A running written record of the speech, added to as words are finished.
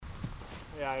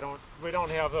Yeah, we don't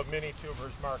have the mini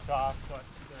tubers marked off, but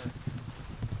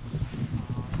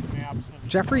they're maps.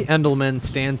 Jeffrey Endelman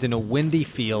stands in a windy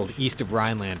field east of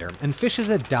Rhinelander and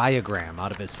fishes a diagram out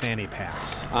of his fanny pack.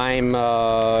 I'm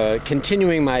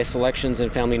continuing my selections in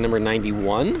family number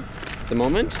 91 at the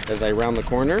moment as I round the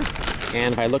corner.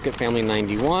 And if I look at family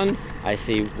 91, I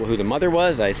see who the mother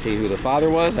was, I see who the father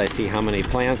was, I see how many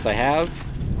plants I have.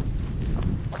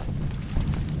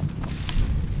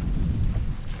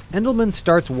 Endelman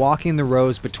starts walking the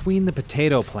rows between the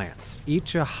potato plants,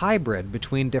 each a hybrid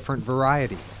between different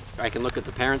varieties. I can look at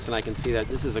the parents and I can see that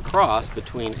this is a cross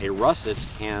between a russet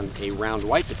and a round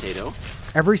white potato.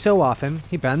 Every so often,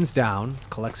 he bends down,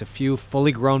 collects a few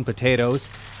fully grown potatoes,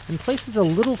 and places a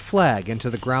little flag into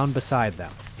the ground beside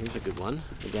them. Here's a good one.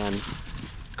 Again,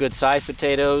 good sized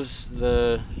potatoes.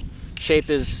 The shape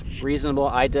is reasonable.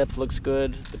 Eye depth looks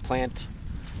good. The plant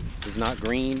is not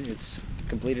green. It's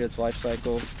completed its life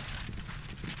cycle.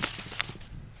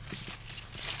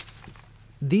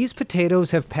 These potatoes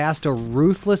have passed a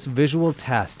ruthless visual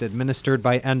test administered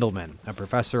by Endelman, a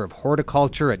professor of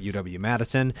horticulture at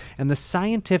UW-Madison and the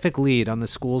scientific lead on the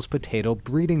school's potato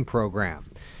breeding program.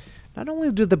 Not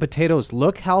only do the potatoes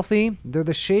look healthy, they're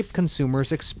the shape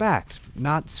consumers expect,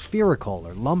 not spherical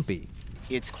or lumpy.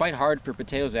 It's quite hard for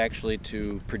potatoes actually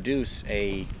to produce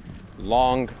a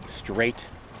long, straight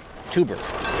tuber.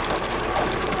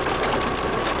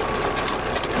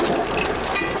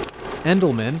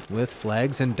 Endelman, with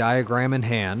flags and diagram in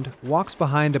hand, walks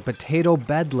behind a potato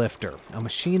bed lifter, a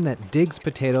machine that digs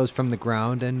potatoes from the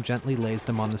ground and gently lays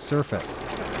them on the surface.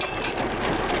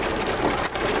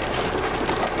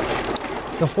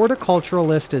 The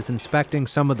horticulturalist is inspecting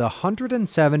some of the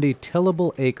 170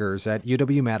 tillable acres at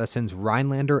UW-Madison's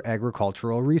Rhinelander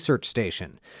Agricultural Research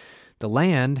Station. The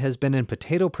land has been in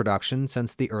potato production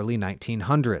since the early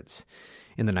 1900s.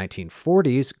 In the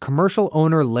 1940s, commercial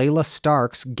owner Layla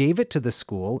Starks gave it to the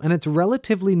school and its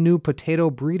relatively new potato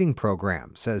breeding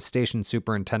program, says Station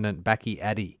Superintendent Becky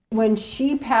Eddy. When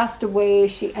she passed away,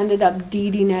 she ended up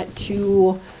deeding it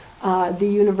to the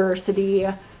university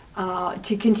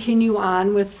to continue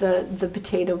on with the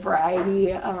potato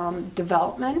variety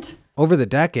development. Over the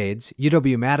decades,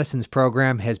 UW-Madison's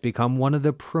program has become one of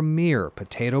the premier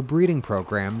potato breeding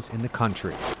programs in the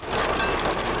country.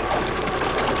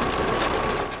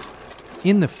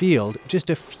 In the field,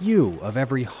 just a few of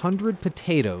every 100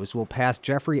 potatoes will pass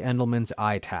Jeffrey Endelman's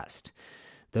eye test.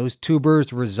 Those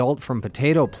tubers result from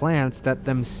potato plants that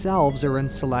themselves are in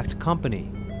select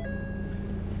company.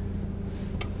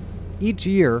 Each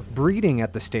year, breeding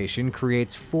at the station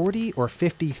creates 40 or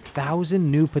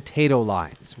 50,000 new potato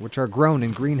lines, which are grown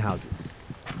in greenhouses.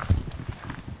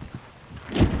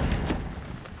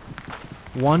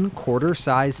 One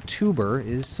quarter-sized tuber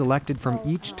is selected from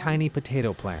each tiny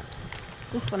potato plant.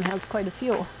 This one has quite a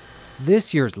few.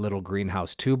 This year's little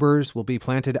greenhouse tubers will be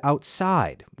planted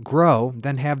outside, grow,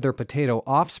 then have their potato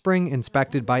offspring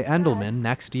inspected by Endelman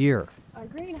next year. Our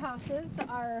greenhouses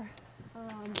are...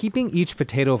 Keeping each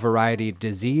potato variety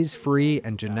disease-free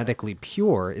and genetically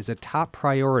pure is a top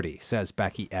priority, says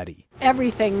Becky Eddy.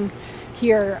 Everything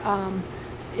here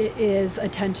is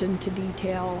attention to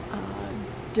detail,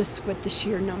 just with the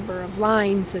sheer number of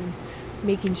lines and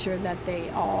making sure that they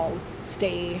all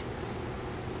stay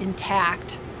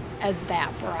intact as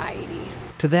that variety.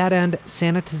 To that end,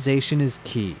 sanitization is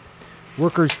key.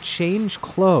 Workers change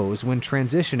clothes when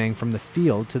transitioning from the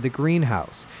field to the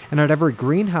greenhouse, and at every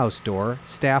greenhouse door,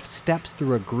 staff steps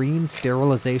through a green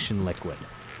sterilization liquid.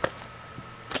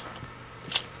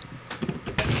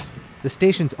 The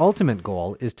station's ultimate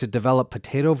goal is to develop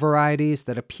potato varieties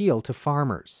that appeal to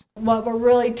farmers. What we're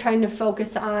really trying to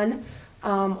focus on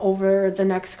over the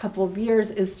next couple of years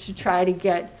is to try to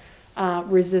get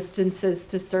resistances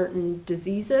to certain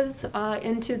diseases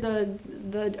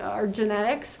into our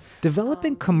genetics.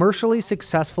 Developing commercially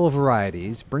successful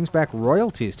varieties brings back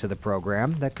royalties to the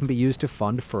program that can be used to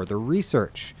fund further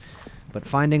research. But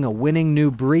finding a winning new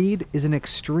breed is an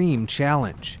extreme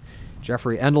challenge.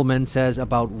 Jeffrey Endelman says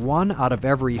about 1 out of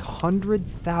every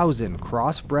 100,000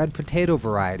 crossbred potato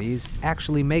varieties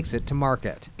actually makes it to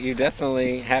market. You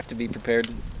definitely have to be prepared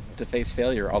to face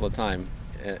failure all the time.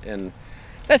 And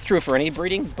that's true for any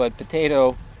breeding, but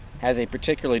potato has a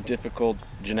particularly difficult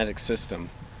genetic system.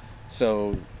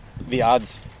 So the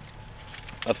odds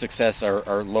of success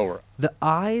are lower. The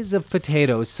eyes of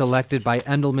potatoes selected by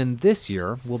Endelman this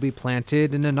year will be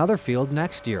planted in another field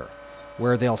next year,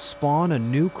 where they'll spawn a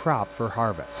new crop for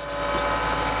harvest.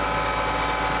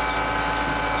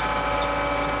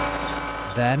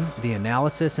 Then the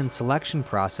analysis and selection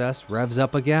process revs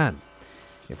up again.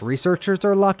 If researchers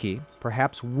are lucky,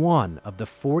 perhaps one of the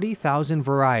 40,000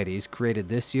 varieties created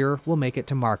this year will make it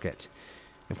to market.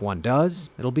 If one does,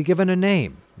 it'll be given a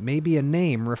name, maybe a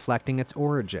name reflecting its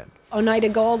origin. Oneida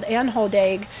Gold and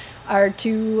Hodag are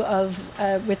two of,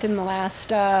 within the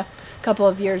last couple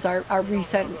of years, our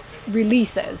recent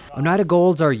releases. Oneida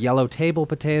Golds are yellow table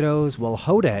potatoes, while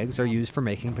Hodags are used for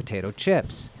making potato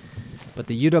chips. But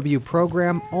the UW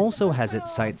program also has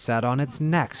its sights set on its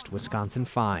next Wisconsin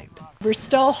find. We're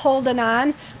still holding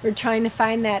on. We're trying to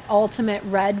find that ultimate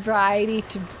red variety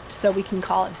so we can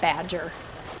call it Badger.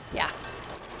 Yeah.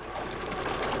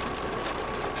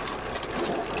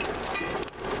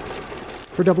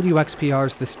 For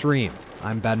WXPR's The Stream,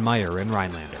 I'm Ben Meyer in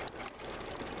Rhinelander.